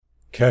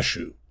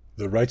Keshu,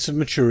 The Rites of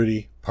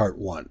Maturity, Part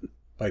 1,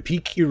 by P.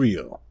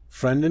 Kirio,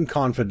 friend and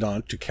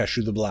confidant to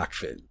Keshu the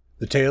Blackfin.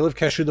 The tale of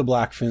Keshu the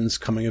Blackfin's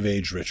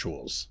coming-of-age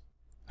rituals.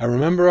 I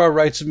remember our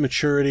rites of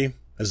maturity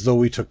as though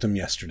we took them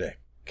yesterday.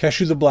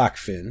 Keshu the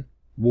Blackfin,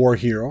 war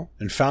hero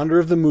and founder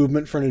of the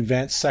movement for an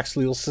advanced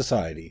sexual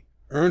society,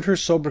 earned her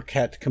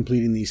sobriquet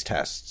completing these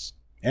tests,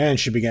 and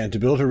she began to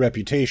build her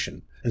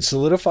reputation and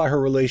solidify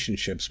her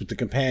relationships with the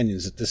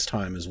companions at this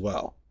time as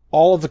well.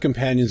 All of the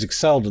companions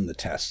excelled in the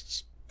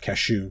tests: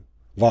 Keshu,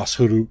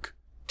 Vosharuk,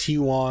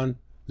 Tiwan,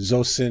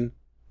 Zosin,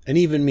 and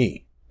even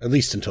me, at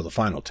least until the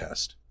final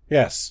test.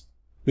 Yes,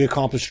 we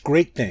accomplished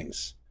great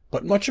things,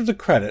 but much of the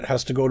credit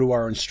has to go to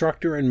our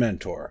instructor and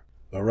mentor,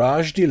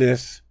 Baraj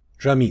Dilith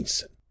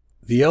Draminsen.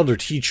 The elder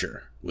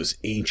teacher was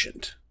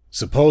ancient.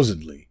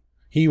 Supposedly,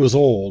 he was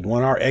old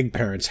when our egg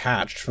parents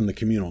hatched from the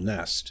communal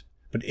nest,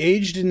 but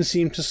age didn't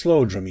seem to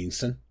slow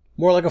Draminsen.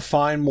 More like a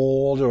fine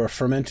mold or a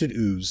fermented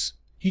ooze,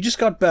 he just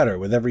got better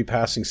with every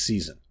passing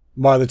season.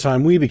 By the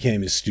time we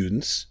became his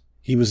students,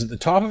 he was at the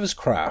top of his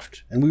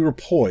craft, and we were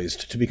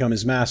poised to become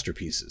his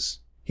masterpieces.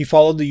 He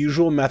followed the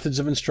usual methods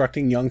of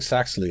instructing young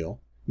Saxhleel,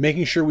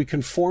 making sure we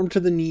conformed to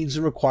the needs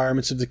and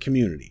requirements of the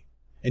community,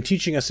 and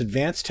teaching us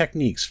advanced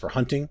techniques for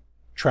hunting,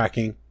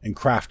 tracking, and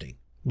crafting.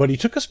 But he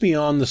took us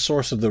beyond the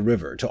source of the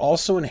river to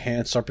also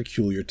enhance our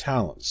peculiar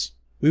talents.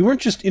 We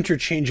weren't just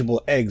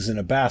interchangeable eggs in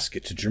a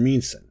basket to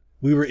Draminsen.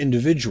 We were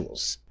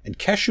individuals, and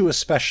Keshu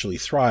especially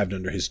thrived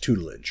under his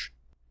tutelage.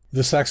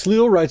 The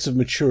Saxhleel Rites of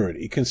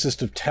Maturity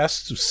consist of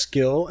tests of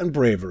skill and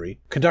bravery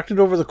conducted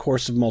over the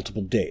course of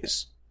multiple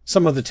days.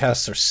 Some of the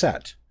tests are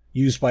set,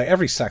 used by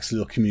every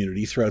Saxhleel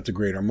community throughout the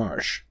Greater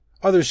Marsh.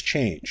 Others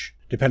change,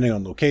 depending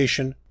on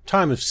location,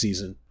 time of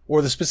season,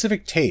 or the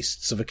specific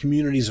tastes of a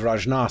community's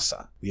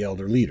Rajnasa, the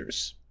elder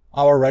leaders.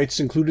 Our rites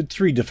included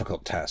 3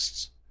 difficult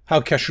tests.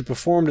 How Keshu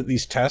performed at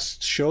these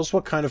tests shows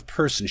what kind of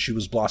person she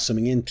was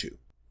blossoming into.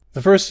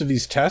 The first of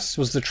these tests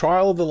was the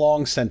trial of the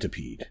long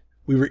centipede.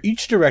 We were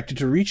each directed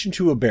to reach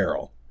into a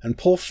barrel and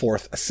pull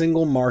forth a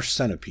single marsh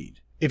centipede.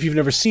 If you've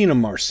never seen a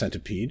marsh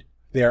centipede,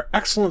 they are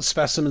excellent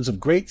specimens of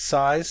great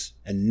size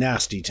and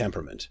nasty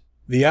temperament.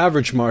 The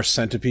average marsh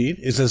centipede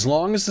is as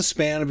long as the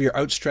span of your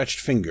outstretched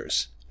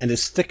fingers and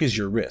as thick as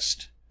your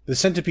wrist. The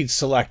centipede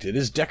selected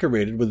is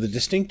decorated with a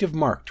distinctive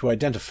mark to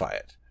identify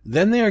it.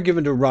 Then they are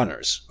given to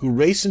runners who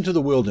race into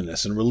the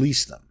wilderness and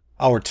release them.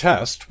 Our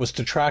test was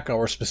to track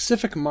our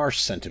specific marsh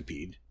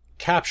centipede,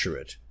 capture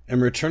it,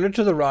 and return it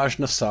to the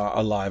Rajnasa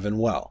alive and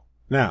well.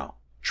 Now,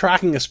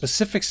 tracking a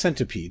specific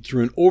centipede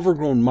through an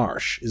overgrown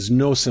marsh is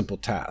no simple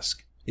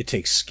task. It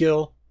takes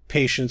skill,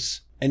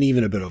 patience, and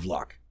even a bit of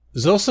luck.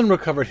 Zosin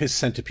recovered his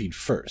centipede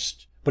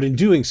first, but in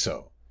doing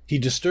so, he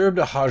disturbed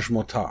a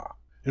Hajmota.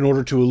 In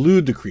order to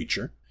elude the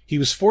creature, he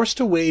was forced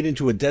to wade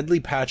into a deadly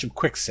patch of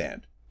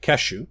quicksand.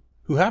 Keshu,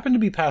 who happened to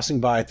be passing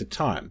by at the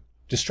time,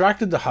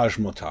 distracted the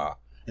Hajmota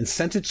and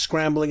sent it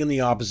scrambling in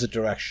the opposite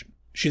direction.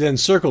 She then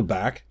circled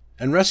back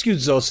and rescued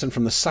Zosin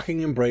from the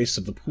sucking embrace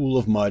of the pool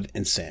of mud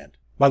and sand.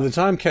 By the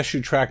time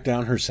Keshu tracked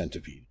down her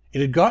centipede,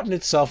 it had gotten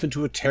itself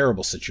into a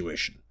terrible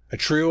situation. A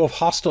trio of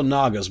hostile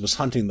Nagas was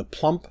hunting the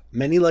plump,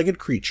 many-legged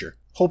creature,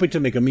 hoping to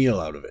make a meal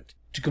out of it.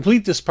 To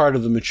complete this part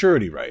of the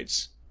maturity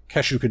rites,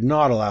 Keshu could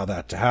not allow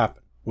that to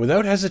happen.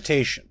 Without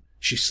hesitation,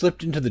 she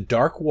slipped into the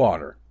dark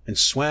water and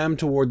swam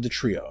toward the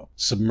trio,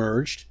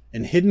 submerged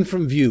and hidden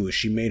from view as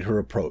she made her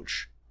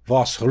approach.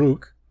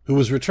 Vosharuk, who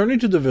was returning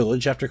to the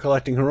village after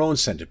collecting her own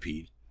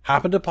centipede,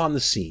 happened upon the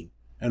scene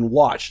and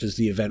watched as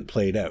the event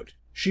played out.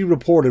 She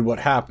reported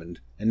what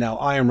happened, and now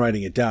I am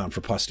writing it down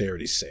for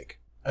posterity's sake.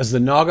 As the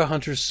Naga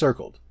hunters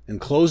circled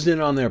and closed in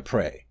on their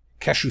prey,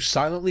 Keshu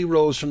silently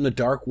rose from the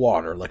dark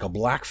water like a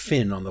black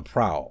fin on the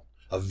prowl,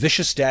 a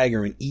vicious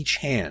dagger in each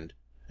hand,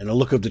 and a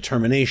look of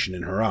determination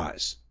in her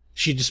eyes.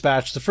 She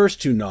dispatched the first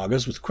 2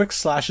 Nagas with quick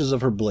slashes of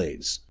her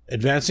blades,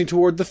 advancing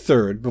toward the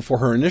third before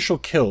her initial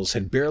kills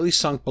had barely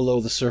sunk below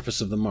the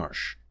surface of the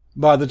marsh.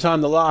 By the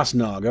time the last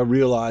Naga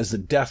realized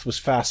that death was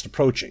fast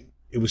approaching,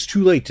 it was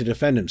too late to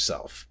defend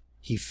himself.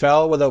 He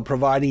fell without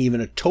providing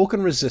even a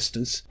token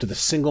resistance to the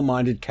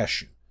single-minded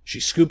Keshu. She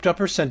scooped up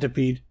her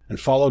centipede and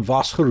followed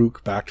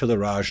Vosharuk back to the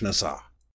Rajnasa.